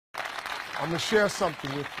I'm going to share something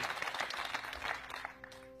with you.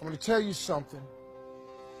 I'm going to tell you something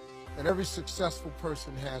that every successful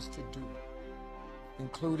person has to do,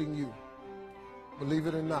 including you. Believe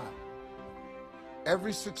it or not,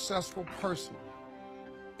 every successful person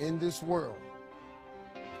in this world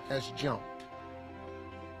has jumped.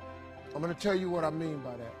 I'm going to tell you what I mean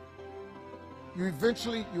by that. You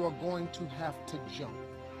are going to have to jump.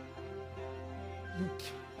 You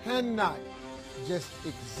cannot just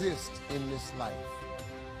exist in this life.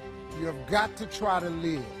 You have got to try to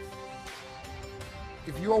live.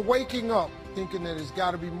 If you're waking up thinking that it's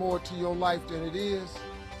got to be more to your life than it is,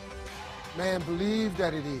 man, believe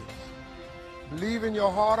that it is. Believe in your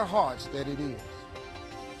heart of hearts that it is.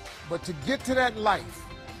 But to get to that life,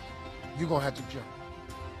 you're going to have to jump.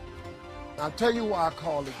 Now, I'll tell you why I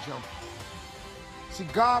call it jumping. See,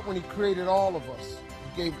 God, when he created all of us,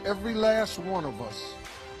 he gave every last one of us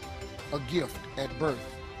a gift at birth.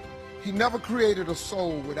 He never created a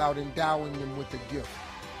soul without endowing them with a gift.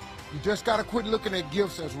 You just got to quit looking at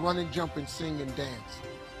gifts as running, jumping, singing, dance.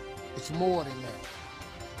 It's more than that.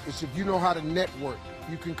 It's if you know how to network,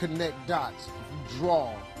 you can connect dots, if you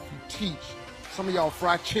draw, if you teach. Some of y'all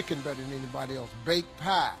fry chicken better than anybody else, bake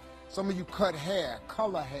pie. Some of you cut hair,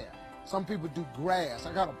 color hair. Some people do grass.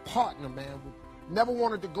 I got a partner, man, who never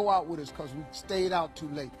wanted to go out with us because we stayed out too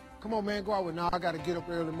late. Come on, man, go out with me. Now I got to get up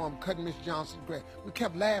early, Mom, cutting Miss Johnson's grass. We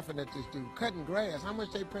kept laughing at this dude, cutting grass. How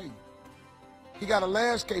much they pay you? He got a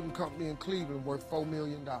landscaping company in Cleveland worth $4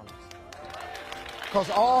 million. Because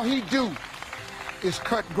all he do is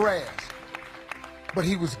cut grass. But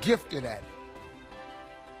he was gifted at it.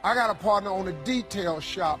 I got a partner on a detail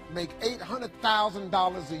shop, make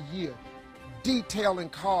 $800,000 a year detailing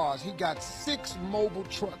cars. He got 6 mobile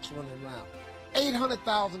trucks running around.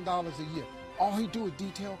 $800,000 a year. All he do is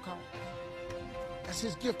detail cars. That's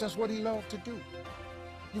his gift. That's what he loves to do.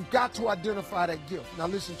 You've got to identify that gift. Now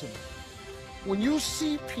listen to me. When you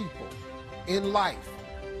see people in life,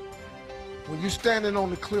 when you're standing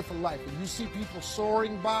on the cliff of life, and you see people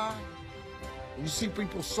soaring by, and you see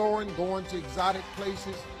people soaring, going to exotic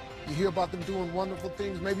places, you hear about them doing wonderful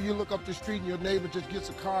things. Maybe you look up the street and your neighbor just gets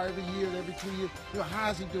a car every year, every 2 years. You know,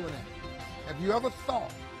 how is he doing that? Have you ever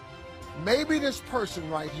thought, maybe this person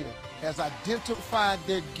right here has identified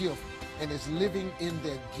their gift and is living in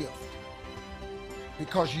their gift?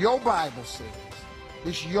 Because your Bible says,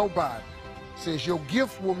 this your Bible, says your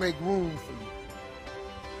gift will make room for you.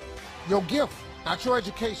 Your gift, not your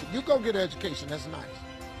education. You go get an education, that's nice.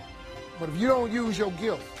 But if you don't use your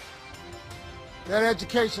gift, that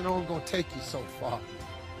education only gonna take you so far.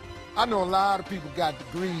 I know a lot of people got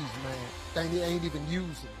degrees, man, they ain't even using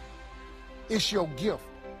it. It's your gift.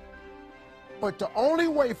 But the only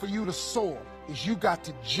way for you to soar is you got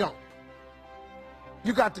to jump.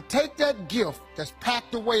 You got to take that gift that's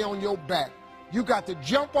packed away on your back. You got to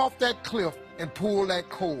jump off that cliff and pull that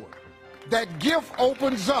cord. That gift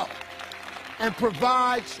opens up and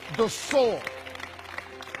provides the soar.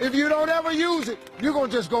 If you don't ever use it, you're going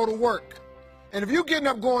to just go to work. And if you're getting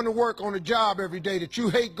up going to work on a job every day that you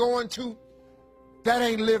hate going to, that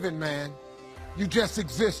ain't living, man. You just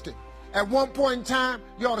existed. At one point in time,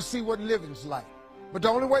 you ought to see what living's like. But the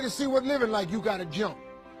only way to see what living like, you got to jump.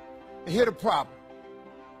 And here's the problem.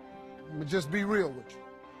 Let me just be real with you.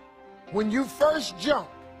 When you first jump,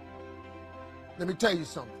 let me tell you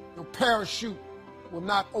something. Your parachute will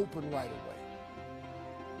not open right away.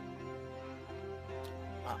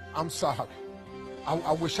 I'm sorry.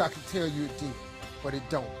 I wish I could tell you it did, but it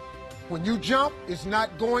don't. When you jump, it's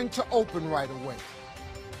not going to open right away.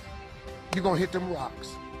 You're going to hit them rocks.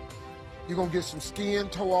 You're going to get some skin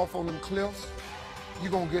tore off on them cliffs.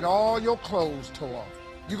 You're going to get all your clothes tore off.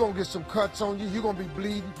 You're going to get some cuts on you. You're going to be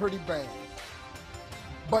bleeding pretty bad.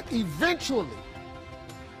 But eventually,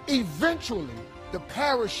 the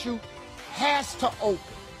parachute has to open.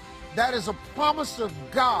 That is a promise of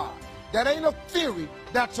God. That ain't a theory,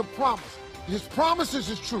 that's a promise. His promises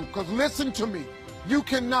is true, because listen to me. You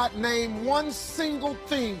cannot name one single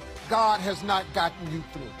thing God has not gotten you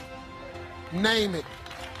through. Name it.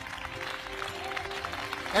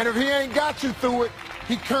 And if he ain't got you through it,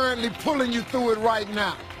 he currently pulling you through it right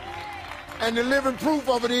now. And the living proof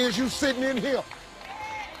of it is you sitting in here.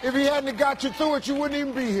 If he hadn't got you through it, you wouldn't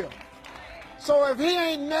even be here. So if he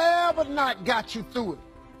ain't never not got you through it,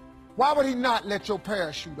 why would he not let your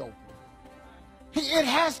parachute open? It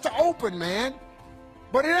has to open, man.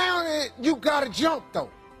 But you got to jump, though.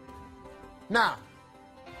 Now,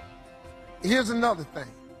 here's another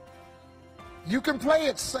thing. You can play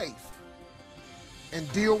it safe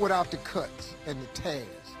and deal without the cuts and the tears.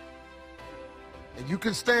 And you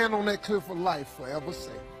can stand on that cliff of life forever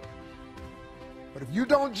safe. But if you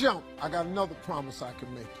don't jump, I got another promise I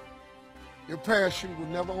can make you. Your parachute will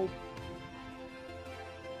never open.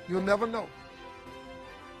 You'll never know.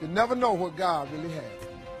 You'll never know what God really has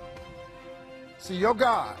for you. See, your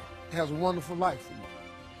God has a wonderful life for you.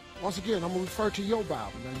 Once again, I'm going to refer to your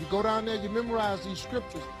Bible. Now, you go down there, you memorize these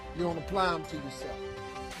scriptures, you don't apply them to yourself.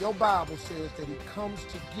 Your Bible says that he comes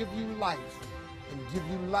to give you life and give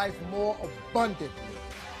you life more abundantly.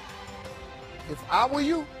 If I were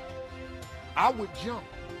you, I would jump.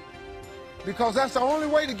 Because that's the only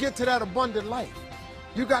way to get to that abundant life.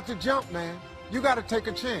 You got to jump, man. You got to take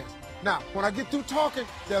a chance. Now, when I get through talking,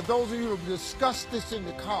 there are those of you who discuss this in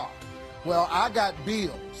the car. Well, I got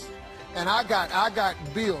bills, and I got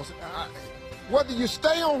bills. Whether you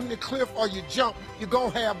stay on the cliff or you jump, you're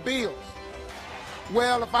going to have bills.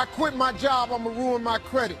 Well, if I quit my job, I'm going to ruin my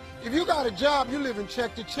credit. If you got a job, you live in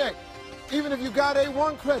check to check. Even if you got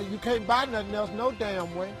A1 credit, you can't buy nothing else no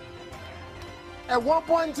damn way. At one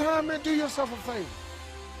point in time, man, do yourself a favor.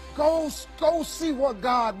 Go see what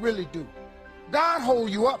God really do. God hold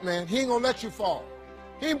you up, man. He ain't going to let you fall.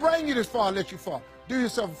 He ain't bring you this far and let you fall. Do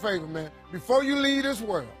yourself a favor, man. Before you leave this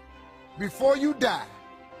world, before you die,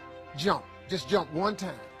 jump. Just jump one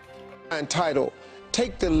time. Entitled,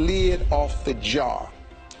 Take the Lid Off the Jar.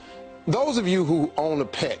 Those of you who own a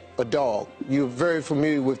pet, a dog, you're very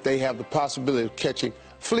familiar with they have the possibility of catching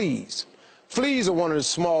fleas. Fleas are one of the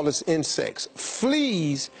smallest insects.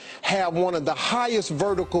 Fleas have one of the highest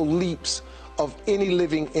vertical leaps of any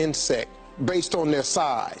living insect based on their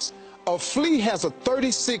size. A flea has a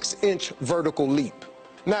 36-inch vertical leap.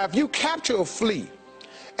 Now, if you capture a flea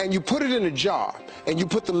and you put it in a jar and you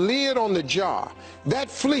put the lid on the jar, that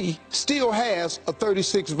flea still has a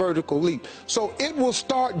 36 vertical leap. So it will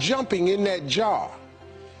start jumping in that jar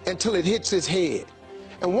until it hits his head.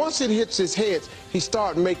 And once it hits his head, he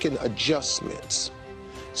starts making adjustments.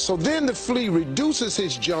 So then the flea reduces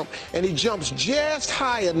his jump, and he jumps just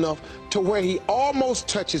high enough to where he almost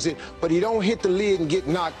touches it, but he don't hit the lid and get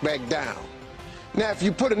knocked back down. Now, if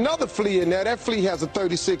you put another flea in there, that flea has a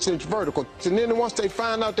 36-inch vertical. And then once they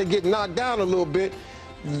find out they get knocked down a little bit,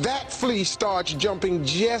 that flea starts jumping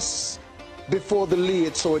just before the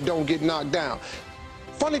lid so it don't get knocked down.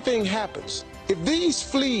 Funny thing happens. If these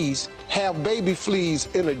fleas have baby fleas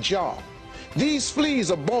in a jar, these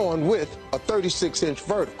fleas are born with a 36-inch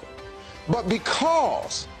vertical. But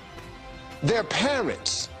because their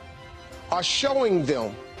parents are showing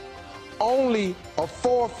them only a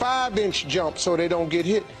 4 or 5-inch jump so they don't get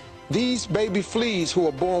hit, these baby fleas who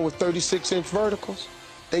are born with 36-inch verticals,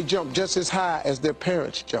 they jump just as high as their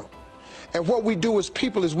parents jump. And what we do as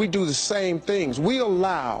people is we do the same things. We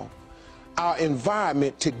allow our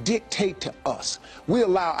environment to dictate to us. We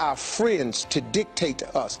allow our friends to dictate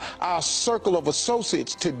to us, our circle of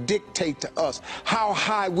associates to dictate to us how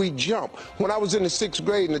high we jump. When I was in the 6th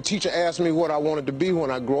grade and the teacher asked me what I wanted to be when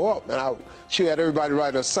I grow up, and she had everybody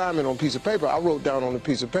write an assignment on a piece of paper, I wrote down on a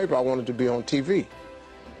piece of paper I wanted to be on TV.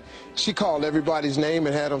 She called everybody's name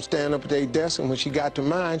and had them stand up at their desk, and when she got to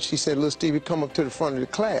mine, she said, "Little Stevie, come up to the front of the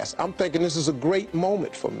class." I'm thinking this is a great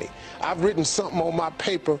moment for me. I've written something on my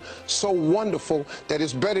paper so wonderful that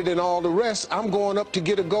it's better than all the rest. I'm going up to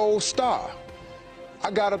get a gold star. I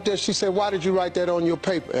got up there, she said, "Why did you write that on your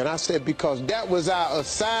paper?" And I said, "Because that was our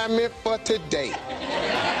assignment for today."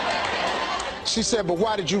 She said, "But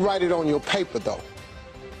why did you write it on your paper, though?"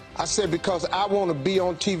 I said, "Because I want to be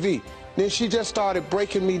on TV." Then she just started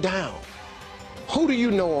breaking me down. Who do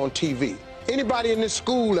you know on TV? Anybody in this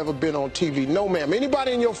school ever been on TV? No, ma'am.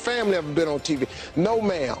 Anybody in your family ever been on TV? No,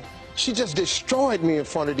 ma'am. She just destroyed me in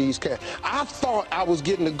front of these cats. I thought I was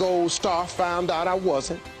getting the gold star, found out I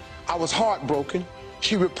wasn't. I was heartbroken.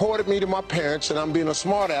 She reported me to my parents, and I'm being a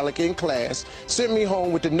smart aleck in class, sent me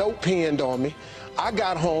home with the note pinned on me. I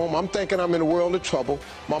got home, I'm thinking I'm in a world of trouble.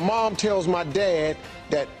 My mom tells my dad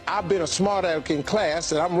that I've been a smart aleck in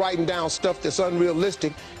class, and I'm writing down stuff that's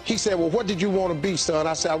unrealistic. He said, "Well, what did you want to be, son?"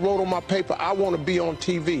 I said, "I wrote on my paper, I want to be on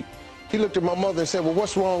TV." He looked at my mother and said, "Well,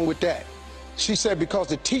 what's wrong with that?" She said, "Because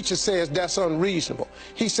the teacher says that's unreasonable."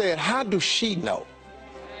 He said, "How does she know?"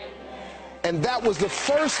 And that was the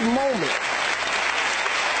first moment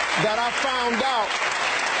that I found out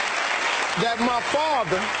that my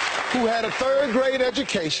father, who had a 3rd grade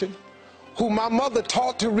education, who my mother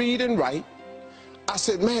taught to read and write, I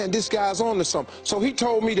said, "Man, this guy's on to something." So he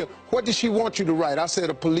told me what did she want you to write? I said,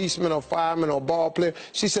 "A policeman, or fireman, or ball player."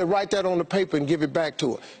 She said, "Write that on the paper and give it back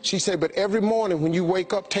to her." She said, "But every morning when you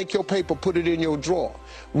wake up, take your paper, put it in your drawer.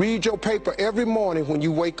 Read your paper every morning when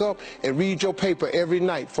you wake up, and read your paper every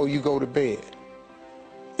night before you go to bed.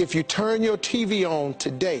 If you turn your TV on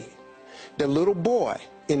today, the little boy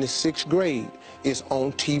in the 6th grade is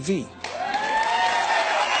on TV."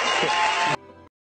 it.